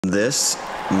This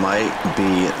might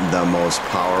be the most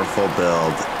powerful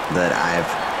build that I've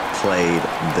played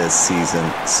this season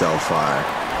so far.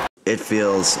 It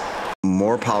feels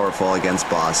more powerful against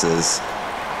bosses,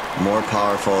 more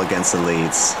powerful against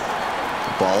elites.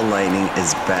 Ball lightning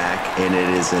is back and it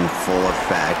is in full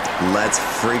effect. Let's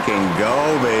freaking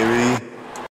go, baby.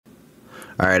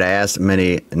 Alright, I asked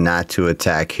Minnie not to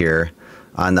attack here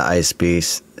on the ice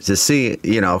beast to see,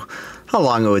 how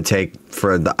long it would take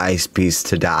for the ice beast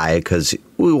to die, because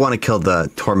we want to kill the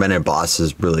tormented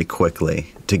bosses really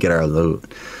quickly to get our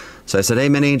loot. So I said, hey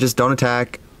Minnie, just don't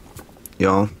attack.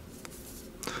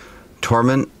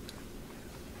 Torment,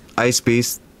 ice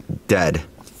beast, dead.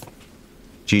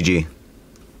 GG.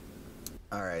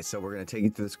 Alright, so we're going to take you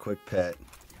through this quick pit.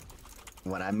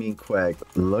 When I mean quick,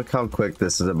 look how quick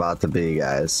this is about to be,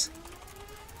 guys.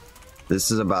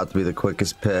 This is about to be the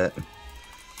quickest pit,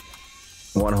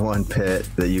 101 pit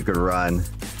that you could run,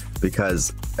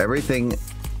 because everything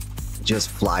just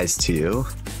flies to you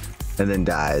and then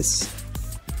dies.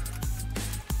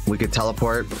 We could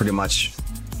teleport pretty much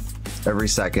every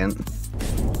second,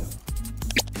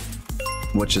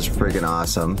 which is freaking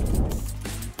awesome.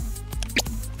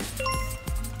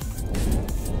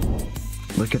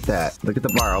 Look at that. Look at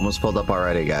the bar almost filled up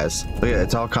already, guys. Look at it.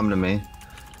 It's all come to me.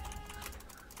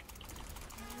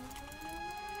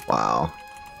 Wow.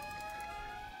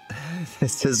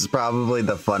 This is probably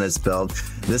the funnest build.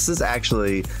 This is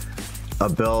actually a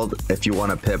build, if you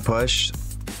want a pit push,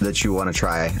 that you want to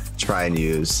try and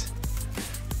use.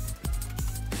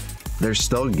 There's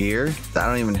still gear that I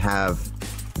don't even have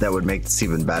that would make this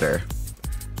even better.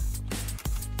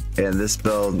 And this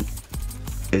build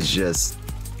is just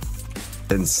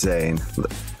insane.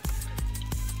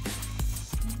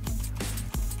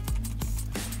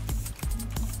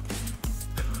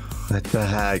 What the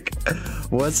heck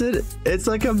was it? It's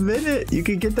like a minute. You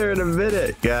can get there in a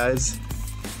minute, guys.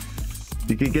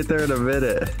 You can get there in a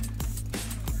minute.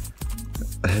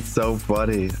 It's so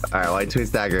funny. All right, light twin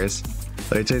daggers.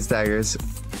 Light twin daggers.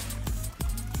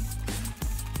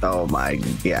 Oh my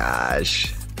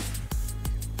gosh,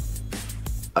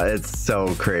 it's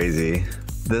so crazy.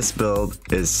 This build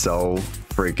is so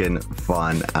freaking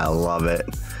fun. I love it.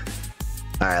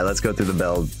 All right, let's go through the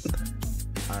build.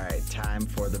 All right, time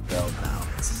for the build now.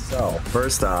 So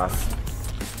first off,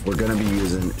 we're gonna be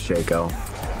using Shaco.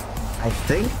 I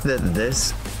think that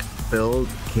this build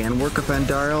can work with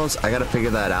Endarials. I gotta figure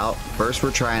that out. First,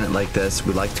 we're trying it like this.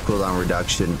 We like the cooldown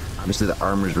reduction. Obviously, the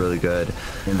armor is really good,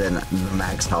 and then the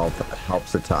max health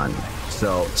helps a ton.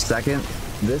 So second,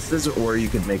 this is where you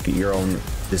could make your own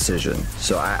decision.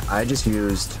 So I just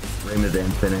used Reign of the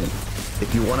Infinite.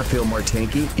 If you want to feel more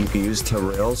tanky, you can use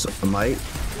Terrail's Might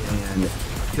and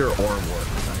Pure Orb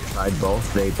works. I've tried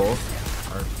both. They both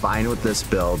are fine with this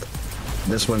build.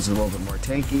 This one's a little bit more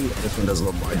tanky. This one does a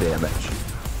little more damage.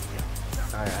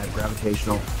 I have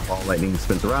Gravitational. Ball lightning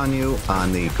spins around you.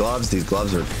 On the gloves, these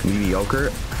gloves are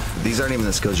mediocre. These aren't even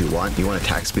the skills you want. You want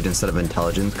attack speed instead of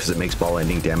intelligence because it makes ball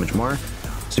lightning damage more.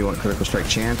 So you want critical strike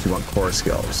chance, you want core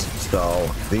skills. So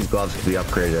these gloves can be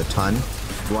upgraded a ton.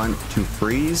 You want to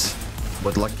freeze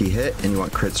with lucky hit, and you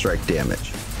want crit strike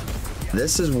damage.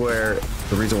 This is where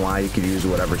the reason why you could use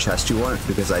whatever chest you want,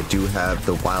 because I do have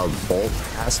the wild bolt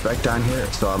aspect on here.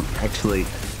 So I'm actually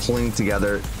pulling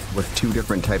together with two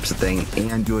different types of thing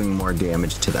and doing more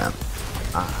damage to them.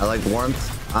 I like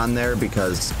warmth on there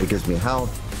because it gives me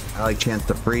health. I like chance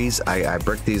to freeze. I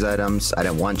bricked these items. I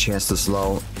didn't want chance to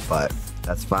slow, but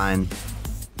that's fine.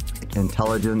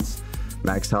 Intelligence,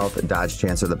 max health, and dodge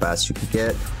chance are the best you could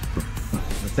get.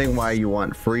 The thing why you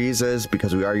want freeze is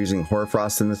because we are using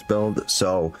Hoarfrost in this build.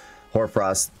 So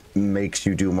Hoarfrost makes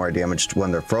you do more damage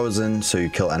when they're frozen, so you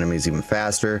kill enemies even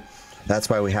faster. That's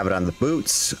why we have it on the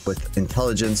boots with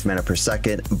intelligence, mana per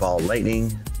second, ball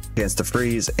lightning, chance to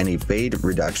freeze, and evade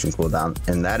reduction cooldown.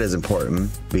 And that is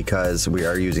important because we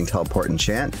are using teleport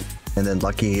enchant, and then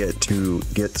lucky hit to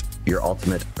get your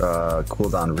ultimate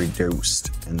cooldown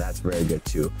reduced, and that's very good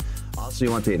too. Also,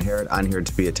 you want the inherit on here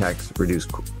to be attacks reduce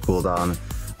cooldown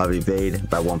of evade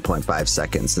by 1.5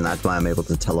 seconds, and that's why I'm able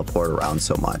to teleport around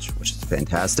so much, which is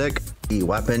fantastic. The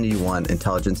weapon, you want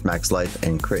intelligence, max life,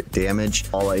 and crit damage.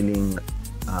 All lightning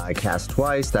I cast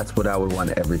twice. That's what I would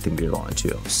want everything to go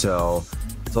into. So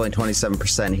it's only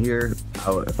 27% here.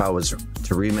 If I was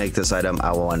to remake this item,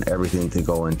 I want everything to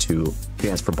go into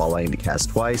chance for ball lightning to cast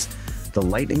twice. The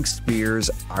lightning spears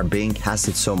are being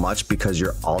casted so much because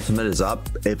your ultimate is up.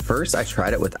 At first I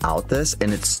tried it without this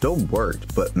and it still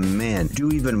worked, but man, do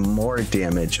even more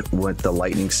damage with the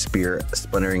lightning spear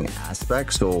splintering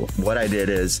aspect. So what I did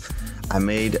is I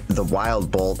made the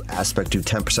Wild Bolt aspect do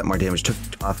 10% more damage, took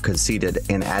off Conceited,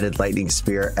 and added Lightning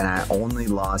Spear, and I only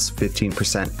lost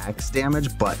 15% X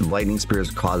damage, but Lightning Spear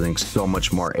is causing so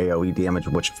much more AoE damage,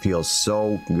 which feels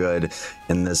so good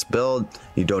in this build.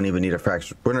 You don't even need a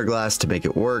Fractured Winter Glass to make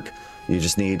it work. You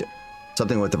just need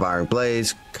something with Devouring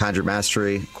Blaze, Conjure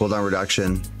Mastery, cooldown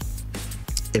reduction.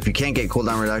 If you can't get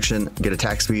cooldown reduction, get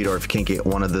attack speed, or if you can't get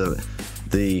one of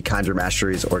the Conjure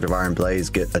Masteries or Devouring Blaze,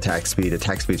 get attack speed.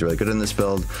 Attack speed is really good in this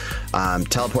build.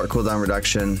 Teleport cooldown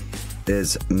reduction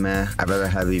is meh. I'd rather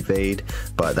have Evade,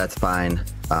 but that's fine.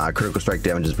 Critical Strike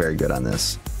damage is very good on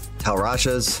this.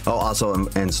 Telrashas, oh, also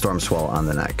and Storm Swell on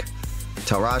the neck.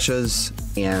 Telrashas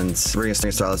and Ring of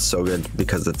Sting Starlet is so good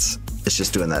because it's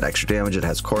just doing that extra damage. It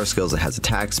has core skills, it has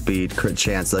attack speed, crit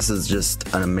chance. This is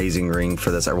just an amazing ring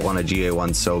for this. I want a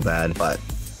GA1 so bad, but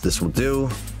this will do.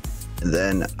 And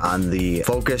then on the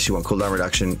focus, you want cooldown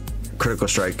reduction, critical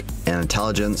strike, and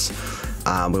intelligence.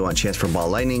 We want chance for ball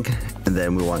lightning, and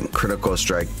then we want critical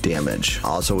strike damage.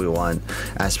 Also, we want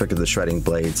aspect of the shredding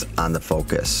blades on the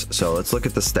focus. So let's look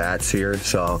at the stats here.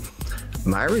 So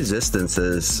my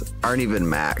resistances aren't even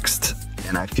maxed,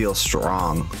 and I feel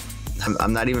strong.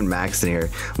 I'm not even maxed in here.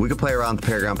 We could play around the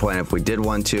Paragon Point if we did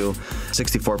want to.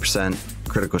 64%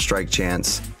 critical strike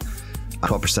chance, 12%,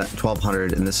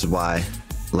 1200, and this is why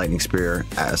Lightning Spear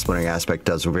Splintering Aspect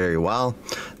does very well.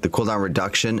 The cooldown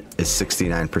reduction is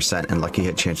 69% and lucky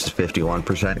hit chance is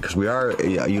 51% because we are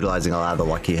utilizing a lot of the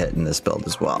lucky hit in this build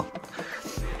as well.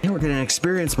 And we're getting an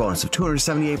experience bonus of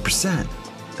 278%.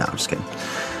 No, I'm just kidding.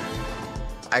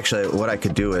 Actually, what I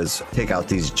could do is take out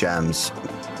these gems.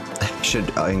 Should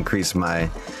increase my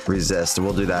resist.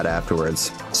 We'll do that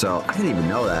afterwards. So I didn't even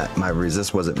know that my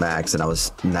resist wasn't max and I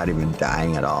was not even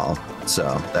dying at all. So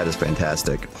that is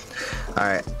fantastic. All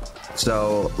right,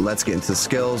 so let's get into the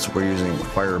skills. We're using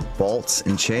Fire Bolts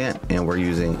enchant, and we're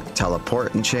using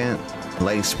Teleport enchant,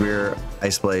 Lightning Spear,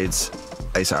 Ice Blades,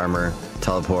 Ice Armor,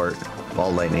 Teleport,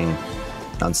 Ball Lightning,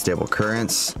 Unstable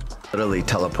Currents. Literally,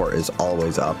 Teleport is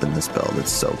always up in this build.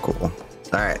 It's so cool.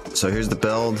 All right, so here's the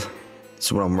build. This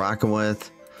is what I'm rocking with.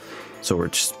 So we're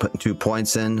just putting 2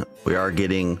 points in. We are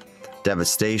getting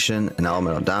Devastation and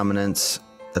Elemental Dominance.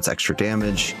 That's extra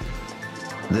damage.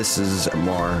 This is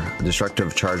more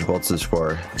Destructive Charge Bolts is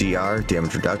for DR,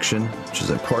 damage reduction, which is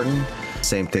important.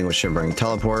 Same thing with Shimmering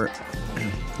Teleport.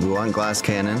 We want Glass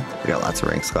Cannon. We got lots of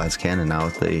ranks Glass Cannon now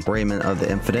with the Raiment of the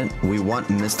Infinite. We want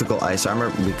Mystical Ice Armor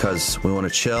because we want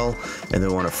to chill and then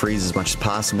we want to freeze as much as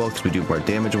possible because we do more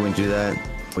damage when we do that.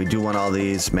 We do want all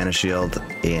these Mana Shield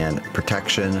and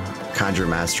Protection, Conjure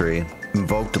Mastery,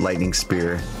 Invoked Lightning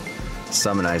Spear,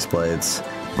 Summon Ice Blades,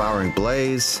 Devouring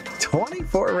Blaze,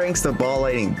 24 ranks to Ball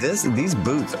Lightning. These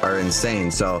boots are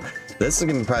insane. So this is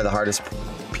gonna be probably the hardest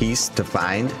piece to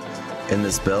find in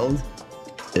this build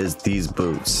is these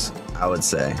boots, I would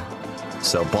say.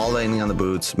 So Ball Lightning on the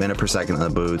boots, mana per second on the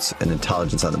boots, and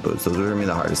intelligence on the boots. Those are gonna be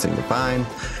the hardest thing to find.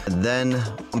 And then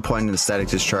 1 point in Static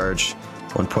Discharge,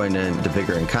 1 point into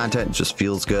Vigor and Content, just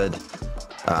feels good.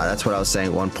 That's what I was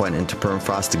saying, 1 point into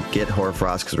Permafrost to get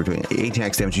Hoarfrost because we're doing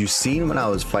 18x damage. You've seen when I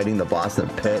was fighting the boss in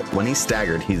the pit, when he's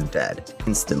staggered, he's dead.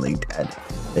 Instantly dead.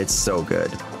 It's so good.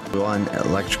 We want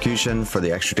Electrocution for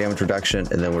the extra damage reduction,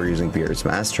 and then we're using Beard's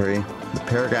Mastery. The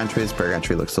Paragon Tree, this Paragon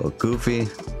Tree looks a little goofy.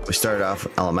 We started off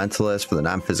Elementalist for the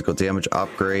non-physical damage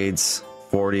upgrades,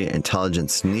 40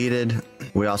 intelligence needed.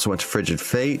 We also went to Frigid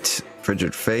Fate.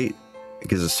 Frigid Fate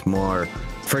gives us more.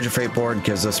 Frigid Fate board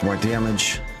gives us more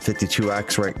damage,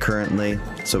 52x right currently.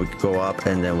 So we could go up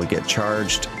and then we get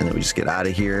charged and then we just get out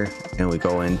of here and we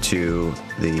go into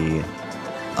the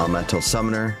Elemental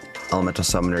Summoner. Elemental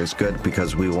Summoner is good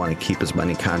because we want to keep as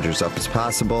many conjures up as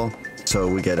possible. So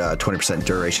we get a 20%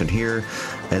 duration here,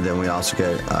 and then we also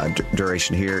get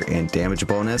duration here and damage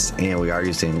bonus, and we are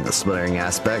using the Splintering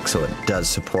Aspect, so it does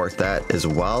support that as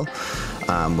well.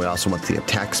 We also want the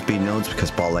attack speed nodes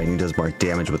because Ball Lightning does more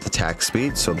damage with attack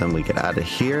speed, so then we get out of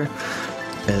here.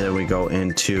 And then we go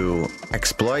into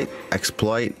Exploit.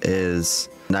 Exploit is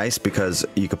nice because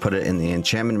you could put it in the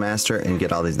Enchantment Master and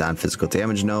get all these non-physical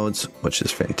damage nodes, which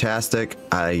is fantastic.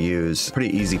 I use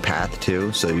pretty easy path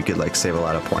too, so you could like save a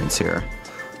lot of points here,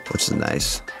 which is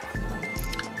nice.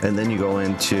 And then you go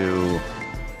into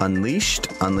Unleashed.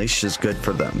 Unleashed is good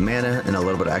for the mana and a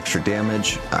little bit of extra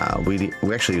damage. We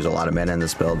actually use a lot of mana in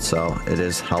this build, so it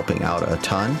is helping out a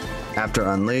ton. After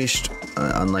Unleashed,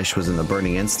 Unleashed was in the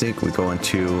Burning Instinct. We go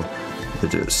into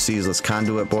the Ceaseless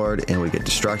Conduit board and we get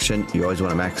Destruction. You always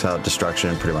want to max out Destruction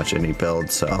in pretty much any build,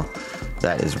 so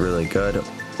that is really good.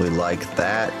 We like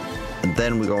that. And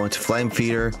then we go into Flame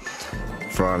Feeder.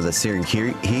 for the Searing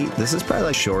Heat, this is probably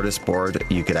the shortest board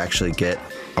you could actually get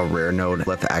a rare node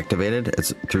glyph activated.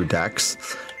 It's through Dex.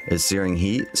 Is Searing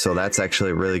Heat, so that's actually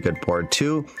a really good board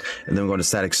too. And then we go to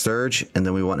Static Surge, and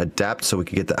then we want Adept so we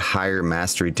can get the higher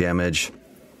mastery damage.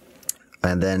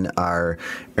 And then our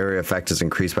area effect is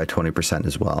increased by 20%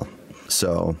 as well.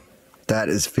 So that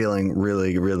is feeling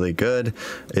really, really good.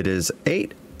 It is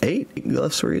eight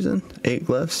glyphs we're using. 8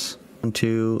 glyphs. 1,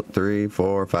 2, 3,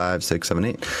 4, 5, 6, 7,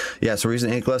 8. Yeah, so we're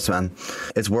using 8 glyphs, man.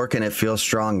 It's working. It feels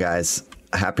strong, guys.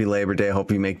 Happy Labor Day.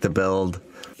 Hope you make the build.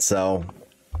 So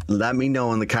let me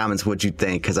know in the comments what you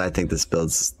think, because I think this build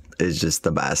is just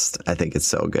the best. I think it's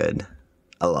so good.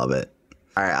 I love it.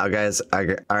 All right, guys. All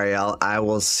right, I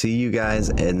will see you guys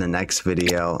in the next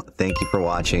video. Thank you for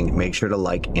watching. Make sure to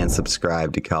like and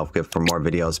subscribe to Kelp Gift for more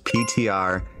videos.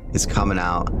 PTR is coming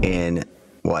out in,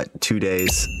 what, 2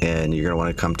 days, and you're going to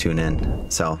want to come tune in.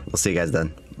 So we'll see you guys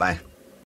then. Bye.